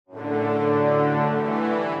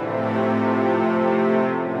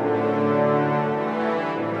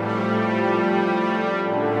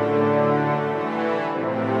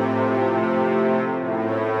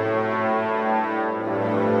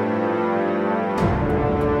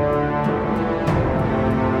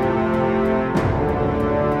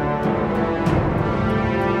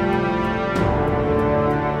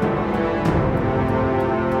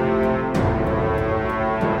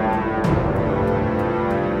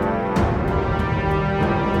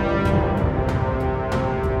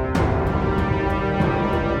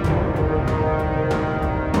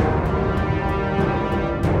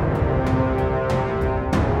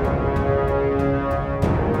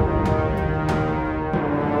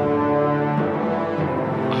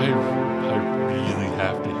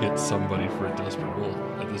for a desperate roll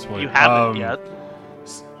at this point. You haven't yet.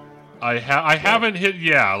 I haven't hit.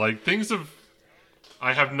 Yeah, like things have.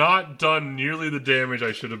 I have not done nearly the damage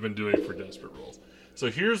I should have been doing for desperate rolls. So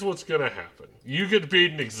here's what's gonna happen. You get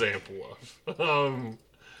made an example of.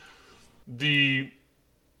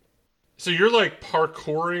 So you're like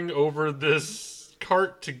parkouring over this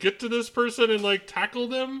cart to get to this person and like tackle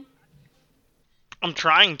them? I'm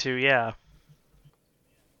trying to, yeah.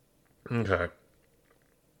 Okay.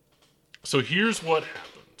 So here's what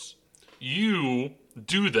happens. You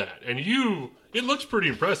do that, and it looks pretty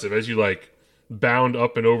impressive as you like bound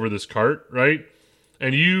up and over this cart, right?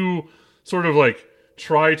 And you sort of like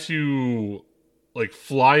try to like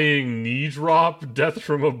flying knee drop death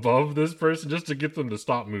from above this person just to get them to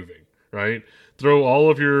stop moving, right? Throw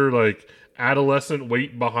all of your like adolescent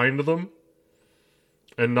weight behind them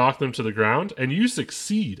and knock them to the ground, and you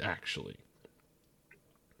succeed, actually.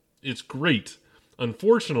 It's great.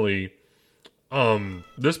 Unfortunately,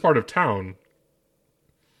 this part of town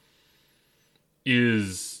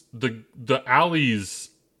is the alleys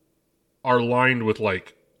are lined with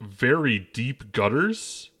like very deep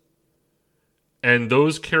gutters, and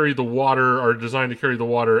those are designed to carry the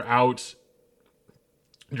water out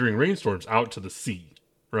during rainstorms out to the sea,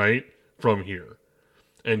 right? From here.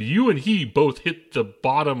 And you and he both hit the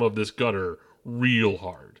bottom of this gutter real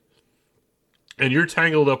hard. And you're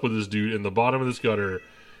tangled up with this dude in the bottom of this gutter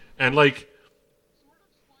and like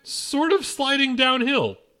sort of sliding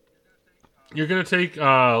downhill. You're going to take,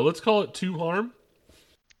 let's call it 2 harm.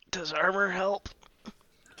 Does armor help?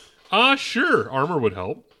 Sure. Armor would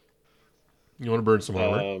help. You want to burn some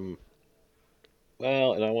armor?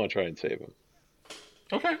 Well, and I want to try and save him.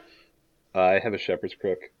 Okay. I have a shepherd's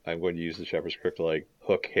crook. I'm going to use the shepherd's crook to like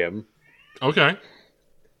hook him. Okay. I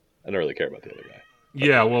don't really care about the other guy.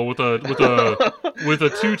 Yeah, well, with a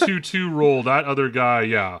 2-2-2 roll, that other guy,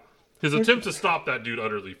 yeah, his attempt to stop that dude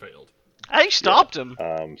utterly failed. I stopped him. So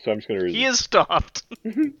I'm just going to resist. He is stopped.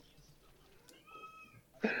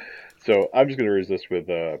 So I'm just going to resist with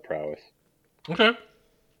prowess. Okay.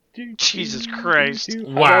 Jesus Christ!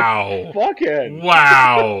 Wow! Fucking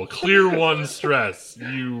Wow! Clear 1 stress,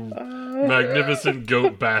 you magnificent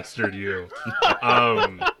goat bastard! You.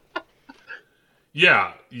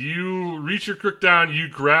 Yeah, you reach your crook down. You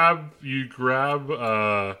grab.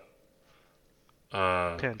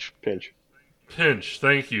 Pinch. Pinch.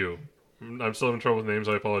 Thank you. I'm still having trouble with names.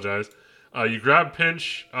 I apologize. You grab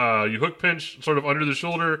Pinch. You hook Pinch sort of under the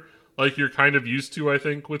shoulder, like you're kind of used to, I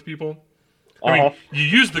think, with people. I mean, you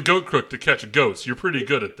use the goat crook to catch ghosts. You're pretty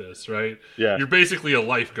good at this, right? Yeah. You're basically a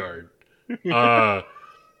lifeguard.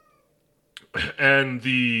 And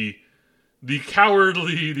the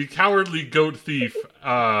cowardly goat thief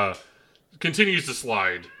continues to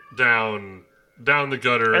slide down the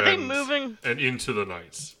gutter. Are they moving? And into the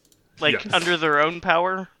nights. Like Yes. under their own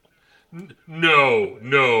power? No,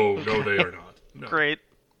 they are not. No. Great.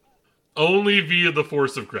 Only via the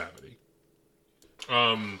force of gravity.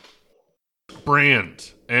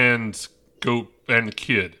 Brand and Goat and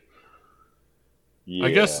Kid. Yeah.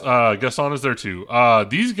 I guess Gaston is there too.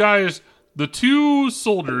 These guys, the 2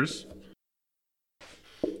 soldiers,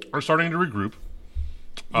 are starting to regroup.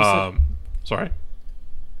 Sorry.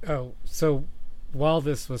 Oh, so while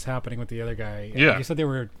this was happening with the other guy, Yeah. you said they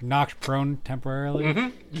were knocked prone temporarily? Mm-hmm.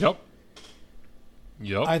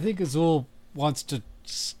 Yep. I think Azul wants to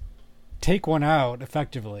take one out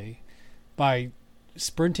effectively by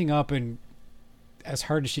sprinting up and as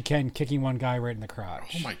hard as she can, kicking one guy right in the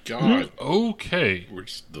crotch. Oh my god. Okay. We're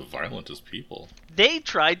just the violentest people. They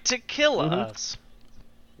tried to kill us.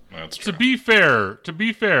 That's true. To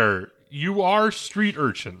be fair, you are street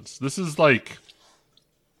urchins. This is like,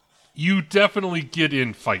 you definitely get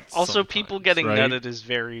in fights. Also, people getting right? nutted is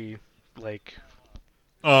very, like...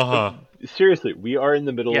 Uh-huh. Seriously, we are in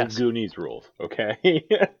the middle Yes. of Goonies rules, okay?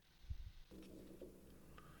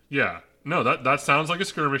 Yeah. No, that sounds like a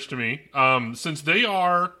skirmish to me. Since they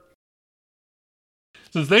are,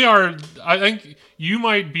 I think you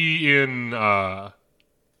might be in, that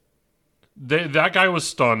guy was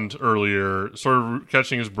stunned earlier, sort of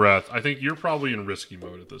catching his breath. I think you're probably in risky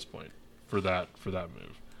mode at this point for that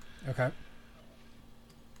move. Okay.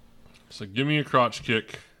 So give me a crotch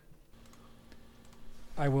kick.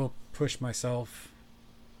 I will push myself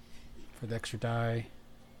for the extra die.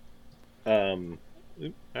 Never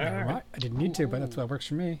I didn't need to, but that's what works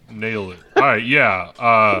for me. Nail it. All right,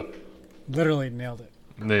 yeah. Literally nailed it.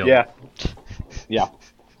 Nail Yeah. it. Yeah.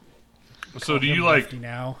 So do you Him like... lefty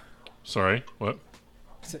now? Sorry, what?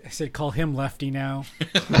 I said call him lefty now.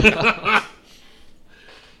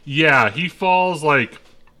 Yeah, he falls like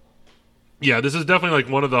Yeah, this is definitely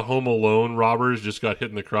like one of the Home Alone robbers just got hit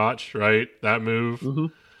in the crotch, right? That move. Mm-hmm.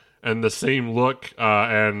 And the same look,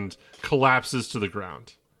 and collapses to the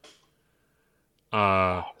ground.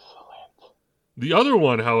 The other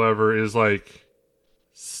one, however, is like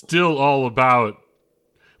still all about.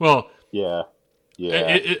 Well, Yeah.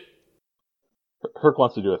 it Herc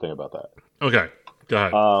wants to do a thing about that. okay. Go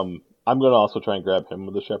ahead. I'm going to also try and grab him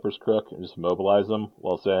with the shepherd's crook and just mobilize him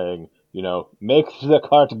while saying, make the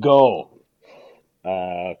cart go.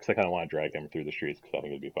 Because I kind of want to drag him through the streets because I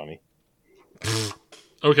think it'd be funny.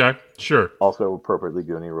 Okay, sure. Also appropriately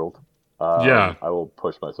Goonie ruled. Yeah. I will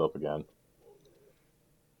push myself again.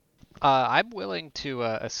 I'm willing to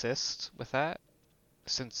assist with that,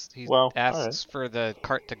 since he Well, asks for the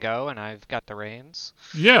cart to go, and I've got the reins.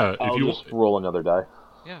 Yeah, if I'll you just roll another die.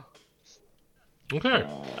 Yeah. okay.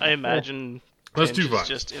 I imagine Let's Pinch do is fine.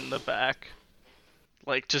 just in the back,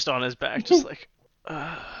 like just on his back, just like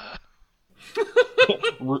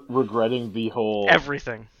Regretting the whole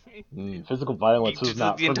everything. physical violence is Just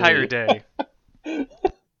not the for entire me. day.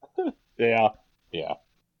 Yeah.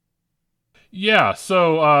 Yeah.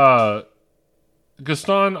 So,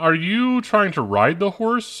 Gaston, are you trying to ride the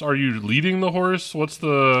horse? Are you leading the horse? What's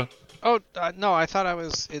the? Oh no, I thought I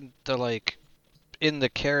was in the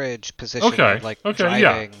carriage position, Okay, of, like okay, yeah.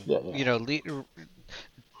 driving. Yeah.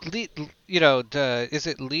 Is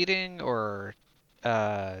it leading or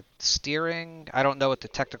steering? I don't know what the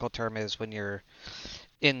technical term is when you're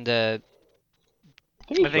in the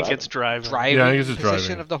I think it's driving. driving Yeah, I think it's just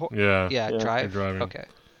position driving. of the horse. Yeah. Yeah, Yeah, drive. you're driving. Okay.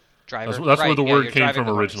 Driver. That's where right, the yeah, word you're came driving from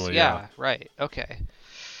the horse. originally, Yeah. yeah. Right. Okay.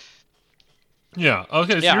 Yeah.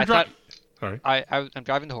 Okay. So Yeah, you're I thought Sorry. I'm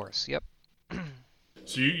driving the horse. Yep.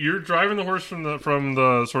 So you're driving the horse from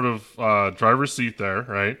the sort of driver's seat there,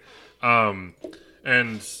 right?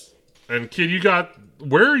 And kid,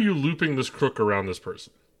 where are you looping this crook around this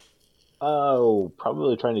person? Oh,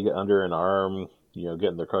 probably trying to get under an arm,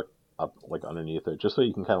 getting the crook up like underneath it, just so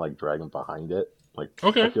you can kind of like drag him behind it. Like,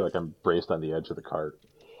 Okay. I feel like I'm braced on the edge of the cart.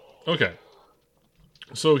 Okay.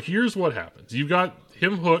 So here's what happens. You've got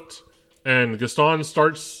him hooked, and Gaston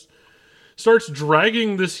starts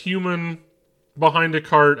dragging this human behind a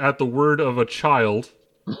cart at the word of a child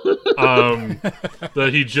that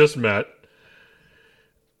he just met.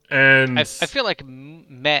 And I feel like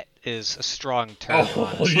met is a strong term. oh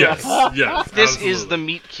honestly. yes, This absolutely. is the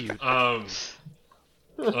meat cute. Yeah.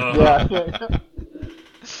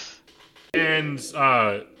 And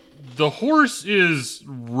the horse is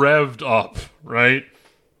revved up, right?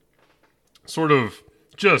 Sort of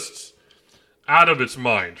just out of its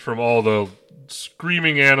mind from all the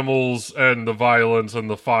screaming animals and the violence and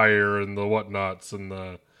the fire and the whatnots and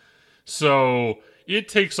the. So it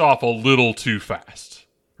takes off a little too fast,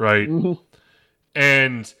 right?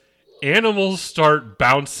 And animals start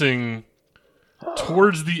bouncing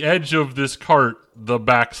towards the edge of this cart, the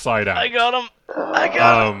backside out. I got him. I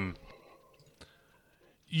got him.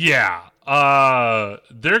 Yeah.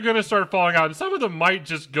 They're gonna start falling out, and some of them might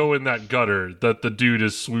just go in that gutter that the dude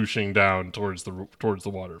is swooshing down towards the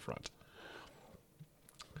waterfront.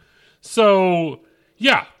 So,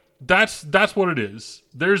 yeah, that's what it is.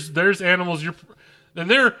 There's animals and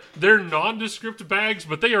they're nondescript bags,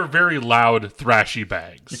 but they are very loud, thrashy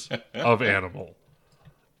bags of animal.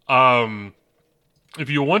 If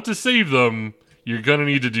you want to save them, you're gonna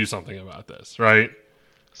need to do something about this, right?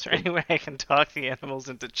 Is there any way I can talk the animals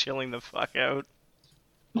into chilling the fuck out?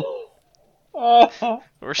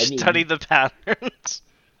 Or study the patterns?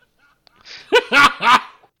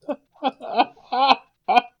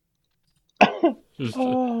 Just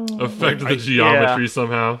affect the geometry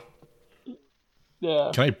somehow.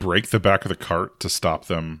 Yeah. Can I break the back of the cart to stop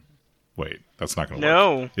them? Wait, that's not going to work.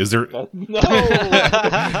 No. Is there No.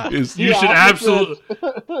 is You should absolutely.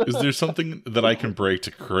 is there something that I can break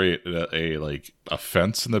to create a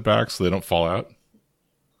fence in the back so they don't fall out?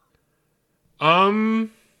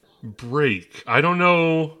 Break. I don't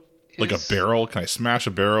know. Like a barrel? Can I smash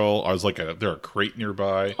a barrel? I was there a crate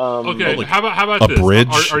nearby? Okay, like how about A this?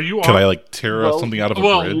 bridge? Are you on? Can I tear Well, something out of a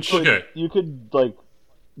well, bridge? Okay. You could like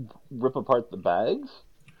rip apart the bags,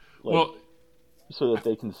 Well, so that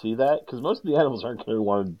they can see that, because most of the animals aren't going to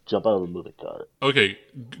want to jump out of a moving cart. okay.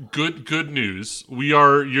 Good news.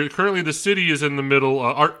 You're currently the city is in the middle.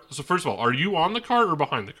 So first of all, are you on the cart or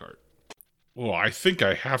behind the cart? Well, I think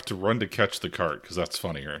I have to run to catch the cart because that's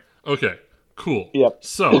funnier. Okay. Cool. Yep.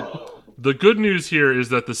 So the good news here is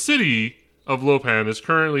that the city of Lopan is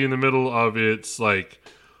currently in the middle of its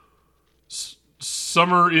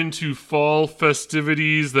summer into fall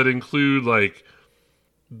festivities that include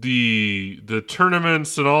the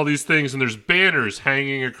tournaments and all these things, and there's banners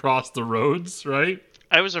hanging across the roads, right?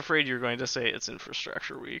 I was afraid you were going to say it's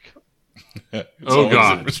infrastructure week. It's Oh, always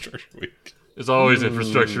God. Infrastructure week. It's always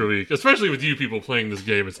infrastructure week, especially with you people playing this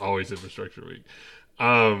game. It's always infrastructure week.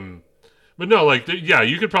 But no, like, yeah,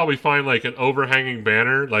 you could probably find like an overhanging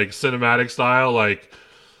banner, like cinematic style, like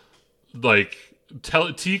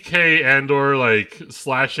TK and or like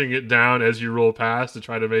slashing it down as you roll past to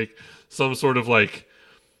try to make some sort of like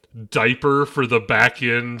diaper for the back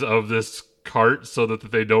end of this cart so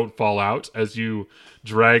that they don't fall out as you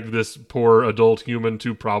drag this poor adult human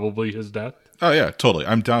to probably his death. Oh yeah, totally.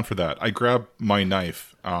 I'm down for that. I grab my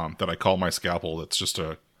knife that I call my scalpel. That's just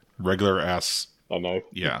a regular ass. A knife.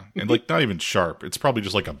 Yeah, and like not even sharp. It's probably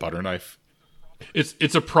just like a butter knife. It's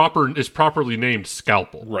properly named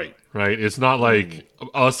scalpel. Right. Right? It's not like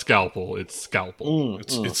a scalpel, it's scalpel.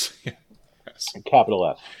 It's yeah, yes. Capital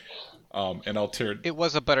F. And I'll tear. It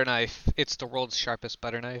was a butter knife. It's the world's sharpest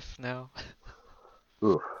butter knife now.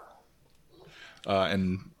 Ooh.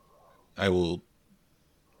 And I will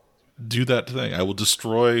do that thing. I will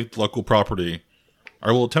destroy local property.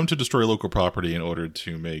 I will attempt to destroy local property in order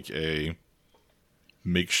to make a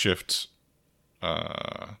makeshift.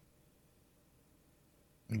 What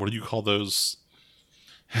do you call those?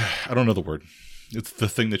 I don't know the word. It's the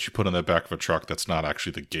thing that you put on the back of a truck that's not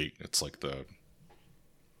actually the gate. It's like the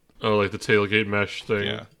Oh, like the tailgate mesh thing.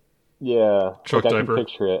 yeah Yeah. Truck like, I diaper. can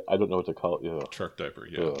picture it. I don't know what to call it. Yeah. truck diaper.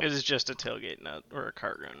 Yeah. Ugh. It is just a tailgate nut or a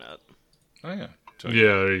cargo nut. Oh yeah. Yeah,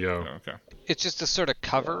 there you go. Oh, okay. It's just a sort of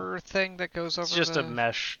cover thing that goes over. It's just a the...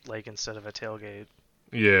 mesh, like instead of a tailgate.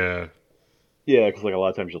 Yeah. Yeah, because like a lot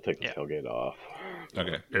of times you'll take the Yeah. tailgate off.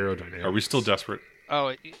 Okay. Aerodynamics. Are we still desperate?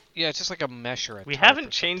 Oh, yeah, it's just like a mesh or a We tarp haven't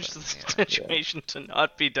or changed the something, yeah. situation to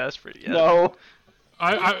not be desperate yet. No.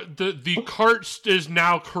 The cart is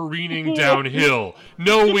now careening downhill.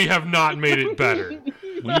 No, we have not made it better.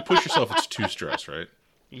 When you push yourself, it's 2 stress, right?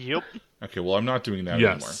 Yep. Okay. Well, I'm not doing that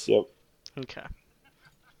anymore. Yes. Yep. Okay.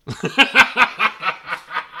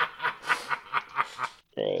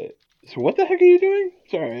 Alright. So what the heck are you doing?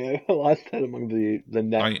 Sorry, I lost that among the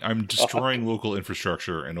net. I'm destroying local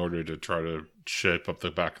infrastructure in order to try to shape up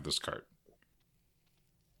the back of this cart.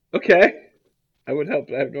 Okay. I would help,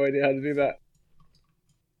 but I have no idea how to do that.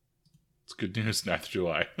 It's good news. Neither do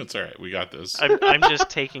I. That's all right. We got this. I'm just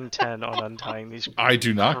taking 10 on untying these. I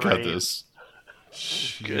do not Great. get this.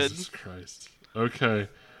 Jesus Christ. Okay.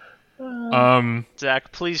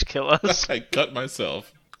 Zach, please kill us. I cut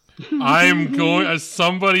myself. I'm going as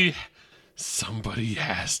somebody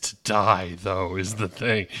has to die though is the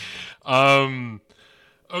thing.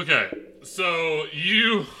 Okay. So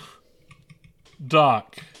you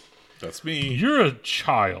Doc, That's me. you're a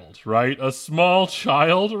child, right? A small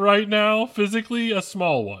child right now, physically a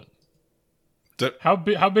small one. That- How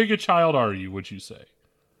big a child are you, would you say?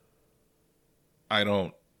 I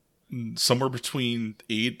don't. Somewhere between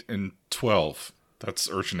 8 and 12. That's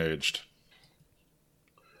urchin aged.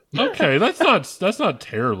 Okay, that's not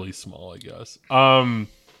terribly small, I guess. Well,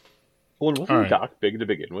 wasn't All right. Doc big to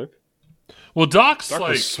begin with? Well, Doc's Doc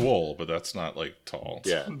like was swole, but that's not like tall.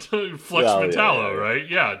 Yeah. Flex Well, yeah, Metallo, yeah. right?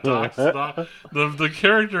 Yeah, Doc's the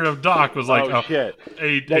character of Doc was like oh shit!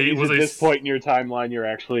 That means was at a this point in your timeline, you're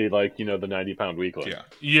actually like the 90-pound weakling. Yeah.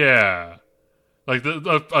 yeah, like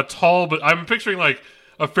a tall, but I'm picturing like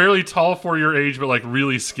a fairly tall for your age, but like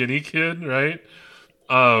really skinny kid, right?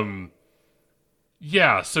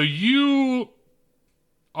 Yeah. So you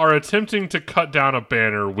are attempting to cut down a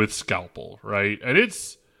banner with Scalpel, right? And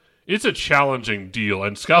it's a challenging deal,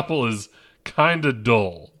 and Scalpel is kind of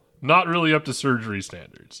dull, not really up to surgery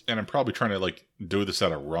standards. And I'm probably trying to like do this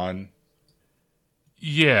at a run.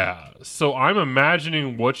 Yeah. So I'm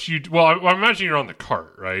imagining what you. Well, I'm imagining you're on the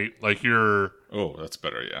cart, right? Like you're. Oh, that's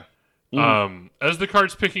better. Yeah. As the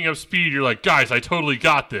cart's picking up speed, you're like, guys, I totally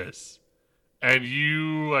got this. And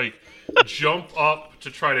you like jump up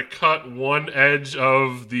to try to cut one edge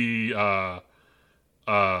of the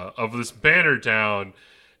of this banner down,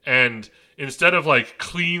 and instead of like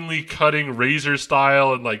cleanly cutting razor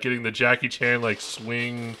style and like getting the Jackie Chan like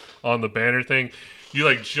swing on the banner thing, you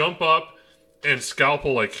like jump up and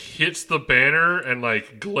Scalpel like hits the banner and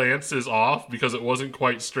like glances off because it wasn't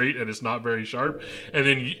quite straight and it's not very sharp, and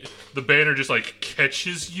then the banner just like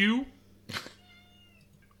catches you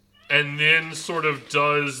and then sort of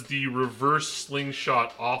does the reverse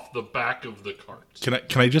slingshot off the back of the cart.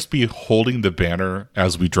 Can I just be holding the banner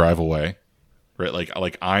as we drive away? Right?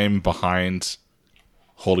 Like I'm behind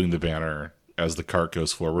holding the banner as the cart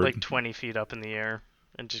goes forward. Like 20 feet up in the air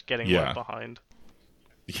and just getting Yeah. left behind.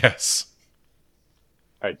 Yes.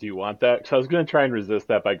 All right, do you want that? Because I was going to try and resist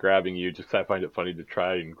that by grabbing you, just 'cause I find it funny to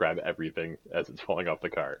try and grab everything as it's falling off the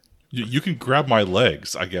cart. You can grab my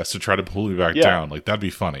legs, I guess, to try to pull me back Yeah. down. Like, that'd be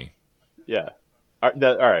funny. Yeah. All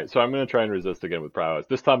right, so I'm going to try and resist again with prowess.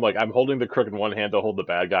 This time, like, I'm holding the crook in one hand to hold the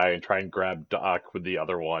bad guy and try and grab Doc with the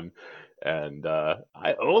other one. And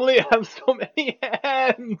I only have so many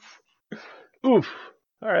hands! Oof.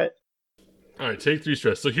 All right. All right, take 3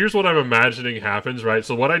 stress. So here's what I'm imagining happens, right?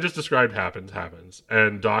 So what I just described happens,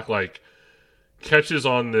 and Doc like catches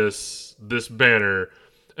on this banner,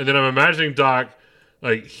 and then I'm imagining Doc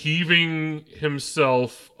like heaving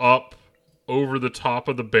himself up over the top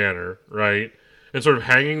of the banner, right, and sort of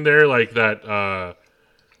hanging there like that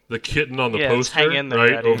the kitten on the Yeah, it's poster, hang in there, right,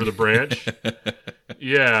 Daddy. over the branch.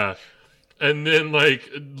 Yeah, and then like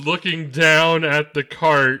looking down at the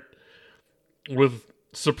cart with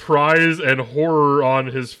surprise and horror on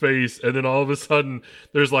his face, and then all of a sudden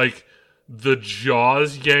there's like the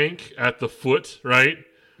Jaws yank at the foot, right?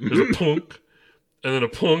 There's a punk, and then a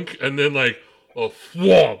punk, and then like a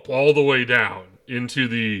thwomp all the way down into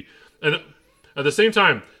the. And at the same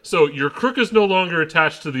time, so your crook is no longer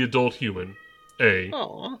attached to the adult human.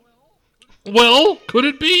 Aw. Well, could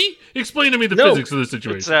it be? Explain to me the No. physics of the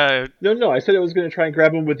situation. It's No, I said I was going to try and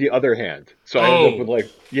grab him with the other hand. So I ended up with, like,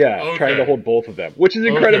 Okay. trying to hold both of them, which is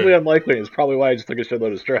incredibly unlikely. It's probably why I just took a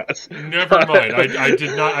shitload of stress. Never mind. I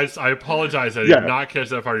did not. I apologize. I did Yeah. not catch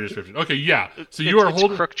that part of your description. Okay, yeah. So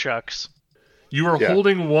it's crook chucks. You are Yeah.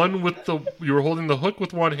 holding one with the. You were holding the hook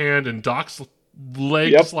with one hand and Doc's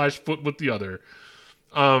leg Yep. / foot with the other.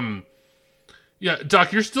 Yeah,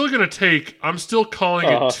 Doc, you're still gonna take. I'm still calling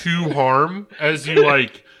it 2 harm as you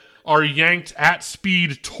like are yanked at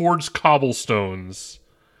speed towards cobblestones.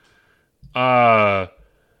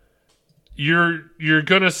 You're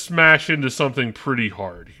gonna smash into something pretty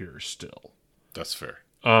hard here still. That's fair.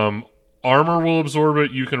 Armor will absorb it.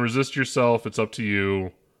 You can resist yourself. It's up to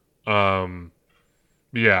you.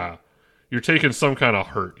 Yeah. You're taking some kind of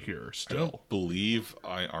hurt here I still. don't believe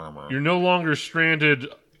I armor. You're no longer stranded.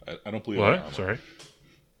 I don't believe I armor. What? Sorry.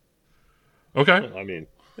 Okay. I mean,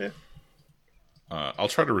 I'll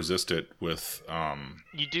try to resist it with.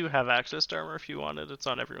 You do have access to armor if you wanted. It's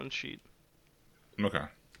on everyone's sheet. Okay.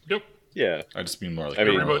 Yep. yeah. I just mean more like I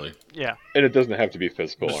mean- normally. Yeah. And it doesn't have to be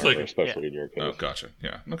physical Just armor, like- especially in your case. Oh, gotcha.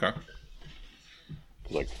 Yeah. Okay.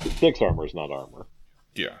 Like, Dick's armor is not armor.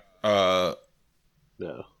 Yeah.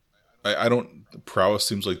 No. I don't. Prowess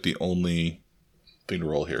seems like the only thing to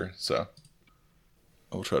roll here, so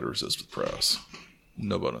I'll try to resist with prowess.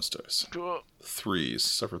 No bonus dice. Cool. 3s.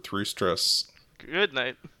 Suffer 3 stress. Good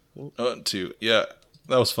night. 2. Yeah,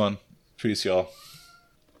 that was fun. Peace, y'all.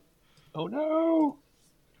 Oh no!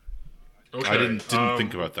 Okay. I didn't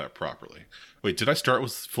think about that properly. Wait, did I start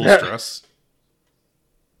with full stress?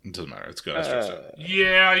 It doesn't matter. It's good. I stressed out.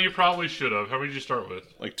 Yeah, you probably should have. How many did you start with?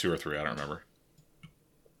 Like 2 or 3. I don't remember.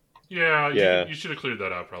 Yeah. Yeah. You should have cleared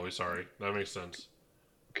that out. Probably. Sorry. That makes sense.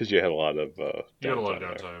 Because you had a lot of You had a lot of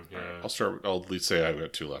downtime there. downtime. Yeah. I'll start. I'll at least say I've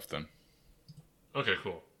got 2 left then. Okay,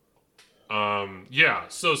 cool. Yeah,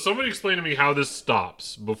 so somebody explain to me how this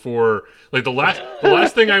stops before, like, the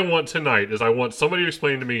last thing I want tonight is I want somebody to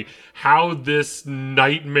explain to me how this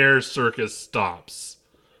nightmare circus stops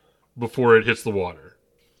before it hits the water.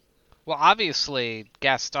 Well, obviously,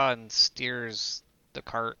 Gaston steers the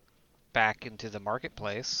cart back into the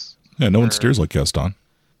marketplace Yeah, no one Or- steers like Gaston.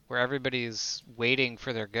 where everybody's waiting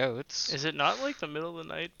for their goats. Is it not like the middle of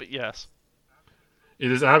the night? But yes.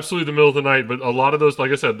 It is absolutely the middle of the night, but a lot of those, like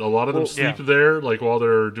I said, a lot of them Well, sleep yeah. there, like, while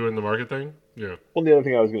they're doing the market thing. Yeah. Well, the other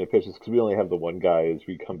thing I was going to pitch is because we only have the one guy, is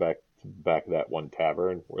we come back to that one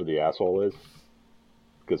tavern where the asshole is.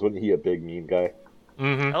 Because wasn't he a big mean guy?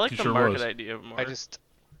 Mm-hmm. I like he the sure market was. idea more.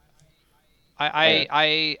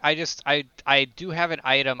 I do have an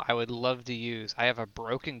item I would love to use. I have a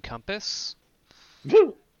broken compass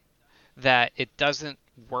that it doesn't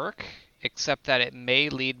work, except that it may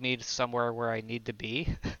lead me to somewhere where I need to be.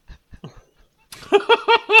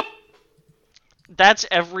 That's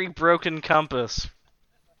every broken compass.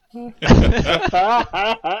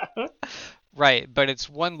 Right, but it's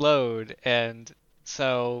one load, and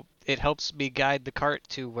so it helps me guide the cart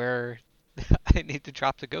to where I need to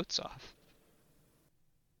drop the goats off.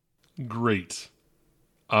 Great.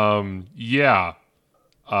 Yeah.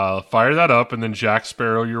 Fire that up and then Jack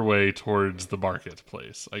Sparrow your way towards the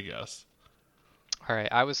marketplace, I guess. All right,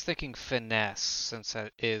 I was thinking finesse, since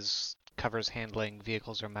that covers handling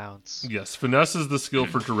vehicles or mounts. Yes, finesse is the skill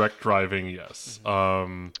for direct driving, yes.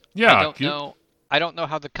 Yeah. I don't know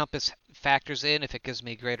how the compass factors in, if it gives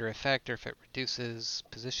me greater effect or if it reduces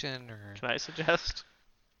position or Can I suggest?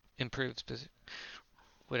 improves position.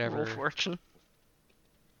 Whatever. Roll fortune.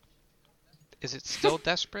 Is it still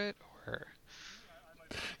desperate or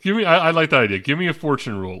Give me. I like that idea. Give me a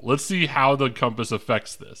fortune roll. Let's see how the compass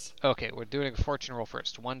affects this. Okay, we're doing a fortune roll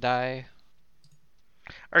first. One die.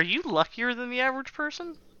 Are you luckier than the average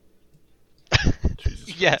person? Jesus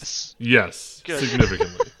Christ. Yes. Yes, Good.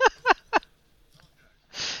 significantly.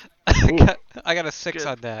 I got a 6 Good.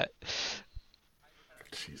 on that.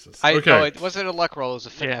 Jesus. No, Okay, it wasn't a luck roll. It was a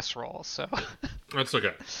finesse roll. So, that's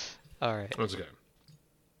okay. all right. That's okay.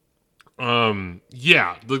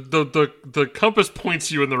 Yeah, the compass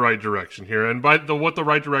points you in the right direction here, and by what the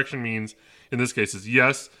right direction means in this case is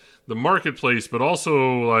yes, the marketplace, but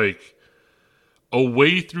also like a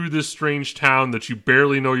way through this strange town that you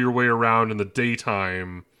barely know your way around in the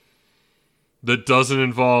daytime. That doesn't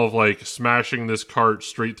involve like smashing this cart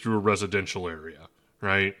straight through a residential area,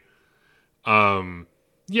 right?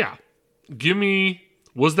 Yeah. Give me.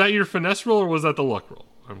 Was that your finesse roll or was that the luck roll?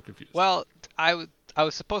 I'm confused. Well, I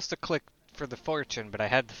was supposed to click for the fortune, but I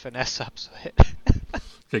had the finesse up, so it.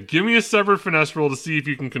 Okay, give me a separate finesse roll to see if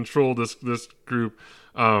you can control this group.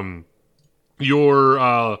 It's going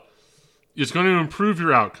to improve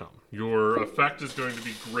your outcome. Your effect is going to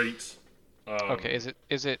be great. Okay,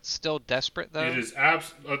 is it still desperate though? It is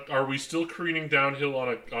are we still careening downhill on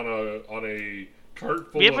a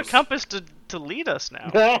cart full We have of a compass to lead us now.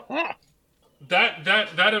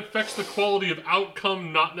 that affects the quality of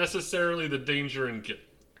outcome, not necessarily the danger in getting.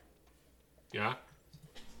 Yeah.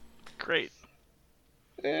 Great.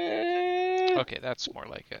 Okay, that's more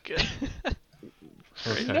like it. Good.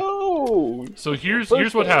 Okay. No. So here's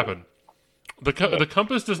what happened. The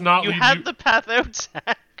compass does not You lead had you. the path out,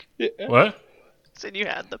 Zach. What? Said you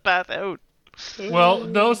had the path out. Well,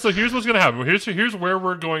 no. So here's what's gonna happen. Here's where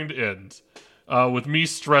we're going to end. With me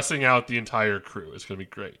stressing out the entire crew. It's gonna be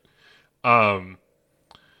great.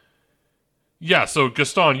 Yeah. So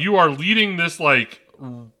Gaston, you are leading this like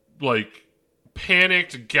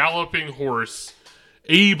panicked galloping horse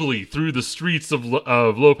ably through the streets of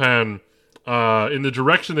Lopan, in the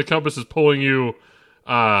direction the compass is pulling you.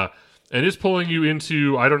 And it's pulling you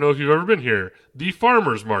into, I don't know if you've ever been here, the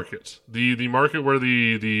farmer's market. The market where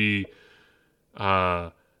the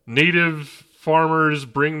native farmers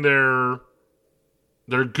bring their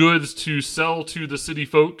goods to sell to the city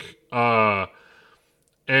folk. And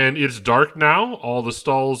it's dark now. All the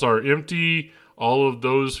stalls are empty. All of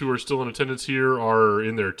those who are still in attendance here are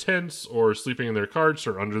in their tents or sleeping in their carts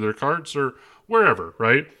or under their carts or wherever,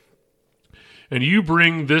 right? And you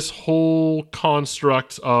bring this whole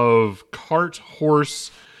construct of cart, horse,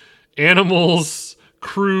 animals,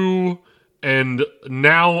 crew, and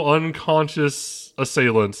now unconscious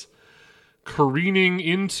assailants careening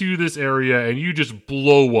into this area, and you just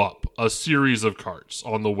blow up a series of carts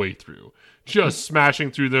on the way through. Just smashing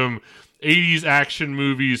through them, 80s action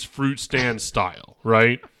movies, fruit stand style,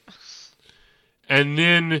 right? And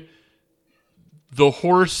then the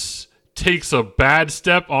horse takes a bad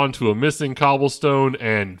step onto a missing cobblestone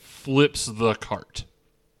and flips the cart.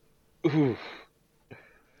 Ooh.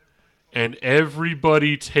 And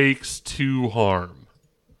everybody takes 2 harm,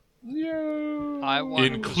 I want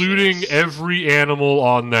to including resist. every animal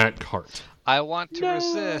on that cart. I want to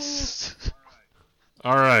resist.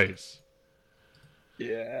 All right.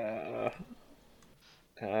 Yeah.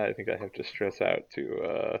 I think I have to stress out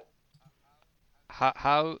to.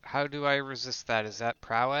 How do I resist that? Is that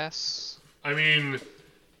prowess? I mean,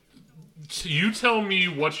 you tell me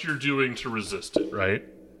what you're doing to resist it, right?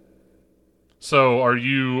 So are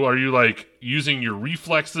you like using your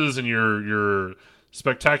reflexes and your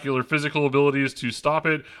spectacular physical abilities to stop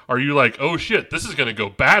it? Are you like, oh shit, this is going to go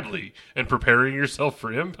badly, and preparing yourself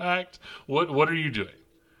for impact? What are you doing?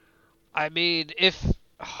 I mean, it's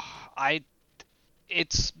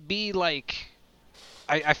me like,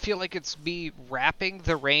 I feel like it's me wrapping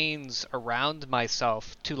the reins around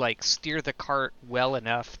myself to like steer the cart well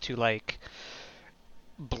enough to like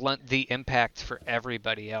blunt the impact for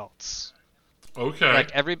everybody else. Okay.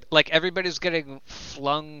 Like everybody's getting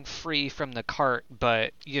flung free from the cart,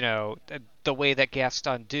 but you know the way that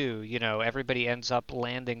Gaston do, you know, everybody ends up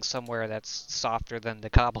landing somewhere that's softer than the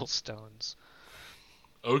cobblestones.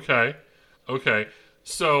 Okay.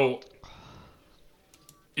 So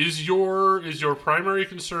is your primary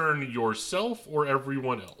concern yourself or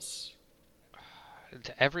everyone else?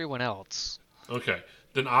 To everyone else. Okay.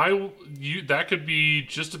 Then that could be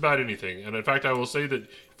just about anything. And in fact, I will say that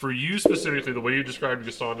for you specifically, the way you described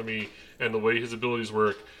Gaston to me and the way his abilities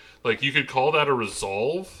work, like you could call that a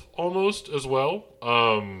resolve almost as well.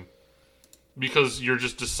 Because you're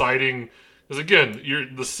just deciding, because again, you're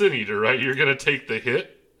the Sin Eater, right? You're going to take the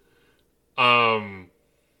hit.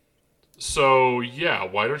 So yeah,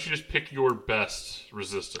 why don't you just pick your best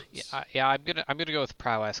resistance? Yeah, I'm gonna go with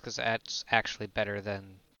prowess because that's actually better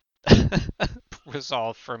than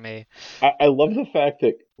resolve for me. I love the fact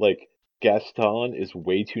that like Gaston is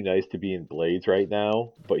way too nice to be in Blades right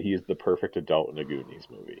now, but he is the perfect adult in a Goonies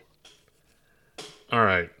movie. All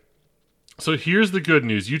right. So here's the good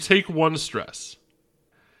news. You take 1 stress.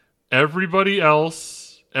 Everybody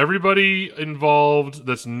involved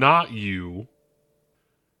that's not you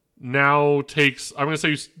now takes, I'm going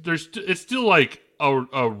to say it's still like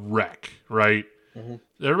a wreck, right? Mm-hmm.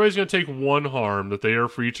 Everybody's going to take 1 harm that they are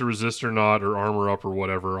free to resist or not or armor up or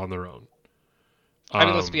whatever on their own. I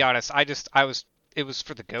mean, let's be honest. It was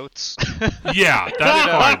for the goats. Yeah,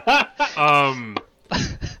 that's fine.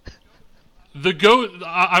 The goat,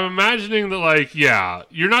 I'm imagining that, like, yeah,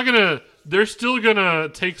 they're still gonna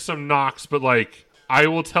take some knocks, but, like, I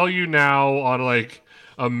will tell you now on, like,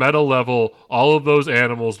 a meta level, all of those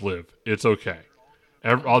animals live. It's okay.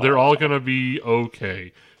 They're all gonna be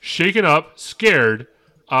okay. Shaken up, scared,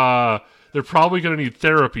 they're probably gonna need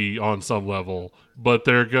therapy on some level, but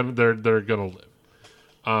they're gonna live.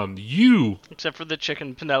 You... Except for the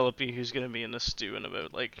chicken Penelope, who's going to be in the stew in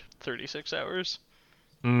about, 36 hours.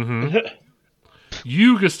 Mm-hmm.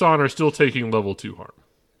 You, Gaston, are still taking level 2 harm.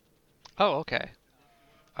 Oh, okay.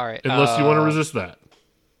 All right. Unless you want to resist that.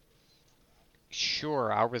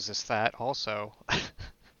 Sure, I'll resist that also.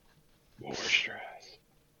 More stress.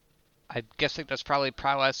 I'm guessing that's probably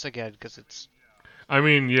prowess again because it's. I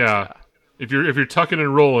mean, yeah. If you're tucking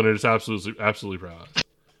and rolling it, it's absolutely prowess.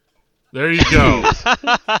 There you go.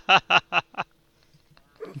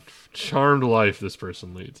 Charmed life this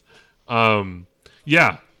person leads.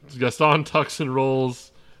 Yeah. Gaston tucks and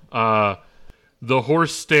rolls. The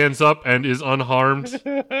horse stands up and is unharmed.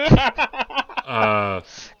 Can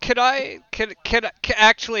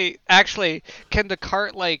the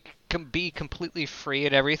cart can be completely free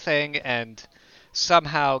and everything, and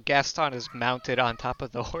somehow Gaston is mounted on top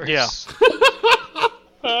of the horse? Yeah.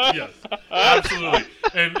 Yes, absolutely.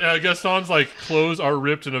 And Gaston's clothes are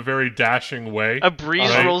ripped in a very dashing way. A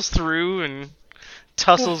breeze rolls through and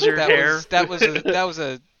tussles your hair. That was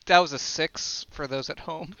a 6 for those at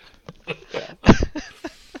home.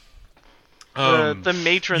 The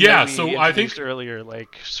matron that we introduced earlier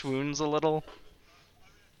swoons a little.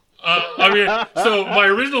 So my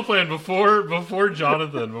original plan before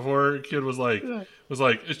Kid was like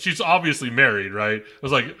she's obviously married, right? I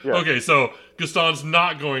was like, Yeah. Okay, so Gaston's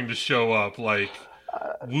not going to show up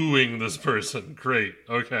wooing this person. Great.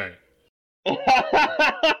 Okay.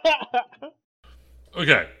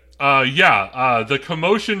 Okay. The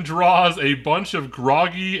commotion draws a bunch of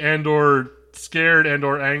groggy and/or scared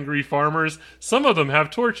and/or angry farmers. Some of them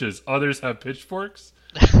have torches, others have pitchforks.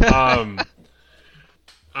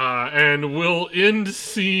 And we'll end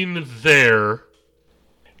scene there.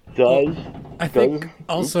 I think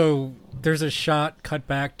also there's a shot cut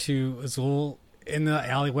back to Azul in the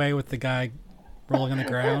alleyway with the guy rolling on the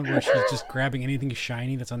ground where she's just grabbing anything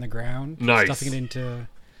shiny that's on the ground, stuffing it into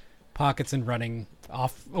pockets and running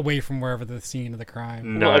off away from wherever the scene of the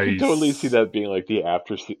crime. Well, I can totally see that being the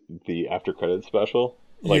after credits special.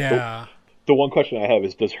 Yeah. The one question I have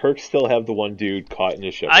is, does Herc still have the one dude caught in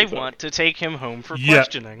his ship? I want to take him home for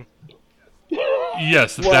questioning.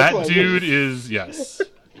 Yes, that dude is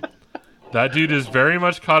That dude is very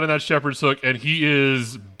much caught in that shepherd's hook, and he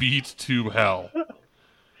is beat to hell.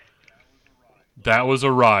 That was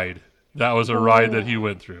a ride. That was a ride that he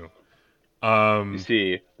went through. You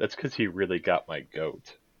see, that's because he really got my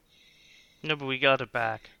goat. No, but we got it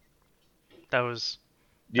back. That was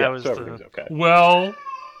okay. Well,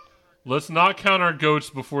 let's not count our goats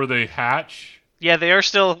before they hatch. Yeah, they are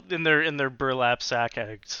still in their burlap sack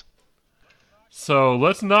eggs. So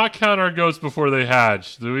let's not count our goats before they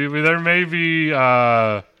hatch. There may be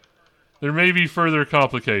further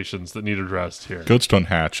complications that need addressed here. Goats don't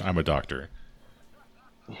hatch. I'm a doctor.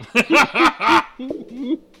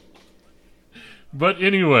 But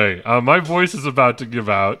anyway, my voice is about to give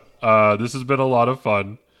out. This has been a lot of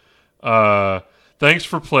fun. Thanks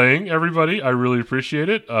for playing, everybody. I really appreciate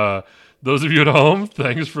it. Those of you at home,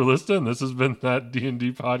 thanks for listening. This has been that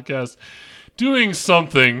D&D podcast doing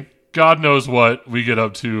something. God knows what we get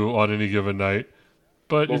up to on any given night.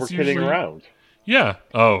 But we're kidding around. Yeah.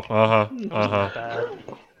 Oh,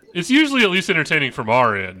 It's usually at least entertaining from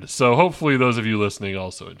our end. So hopefully those of you listening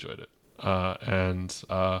also enjoyed it. And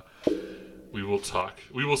we will talk.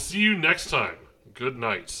 We will see you next time. Good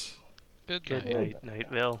night. Good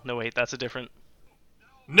night, Will. No, wait, that's a different...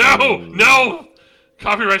 No!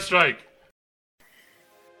 Copyright strike!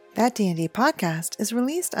 That D&D podcast is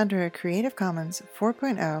released under a Creative Commons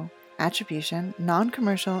 4.0 attribution,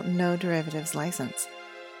 non-commercial, no derivatives license.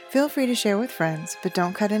 Feel free to share with friends, but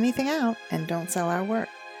don't cut anything out and don't sell our work.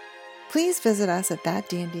 Please visit us at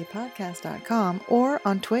thatdndpodcast.com or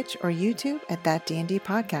on Twitch or YouTube at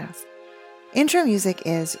thatdndpodcast. Intro music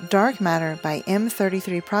is Dark Matter by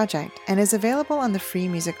M33 Project and is available on the Free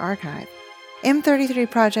Music Archive.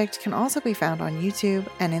 M33 Project can also be found on YouTube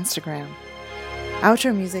and Instagram.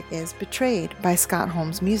 Outro music is Betrayed by Scott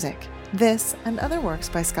Holmes Music. This and other works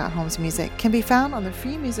by Scott Holmes Music can be found on the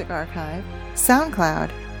Free Music Archive,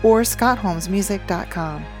 SoundCloud, or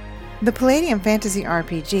ScottHolmesMusic.com. The Palladium Fantasy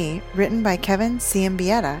RPG, written by Kevin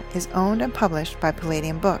Ciambietta, is owned and published by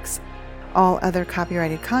Palladium Books. All other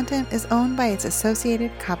copyrighted content is owned by its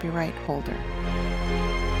associated copyright holder.